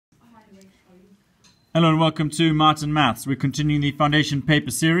Hello and welcome to Martin Maths. We're continuing the Foundation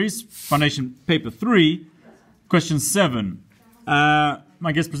Paper series, Foundation Paper 3, question 7.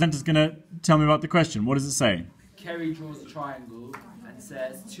 My guest presenter is going to tell me about the question. What does it say? Kerry draws a triangle and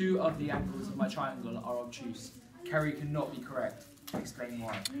says, 2 of the angles of my triangle are obtuse. Kerry cannot be correct. Explain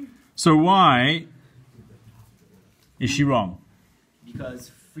why. So why is she wrong?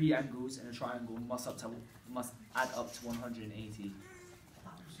 Because 3 angles in a triangle must add up to 180.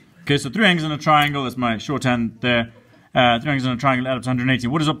 Okay, so 3 angles in a triangle, that's my shorthand there. 3 angles in a triangle add up to 180.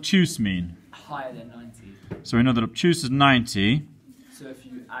 What does obtuse mean? Higher than 90. So we know that obtuse is 90. So if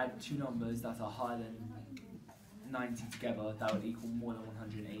you add 2 numbers that are higher than 90 together, that would equal more than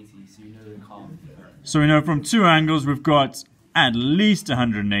 180. So you know it can't. So we know from 2 angles we've got at least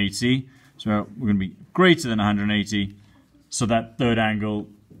 180. So we're going to be greater than 180. So that third angle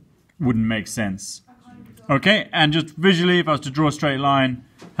wouldn't make sense. Okay, and just visually, if I was to draw a straight line,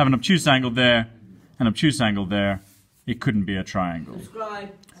 have an obtuse angle there, an obtuse angle there, it couldn't be a triangle.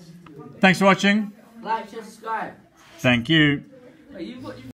 Subscribe. Thanks for watching. Like, subscribe. Thank you. Wait,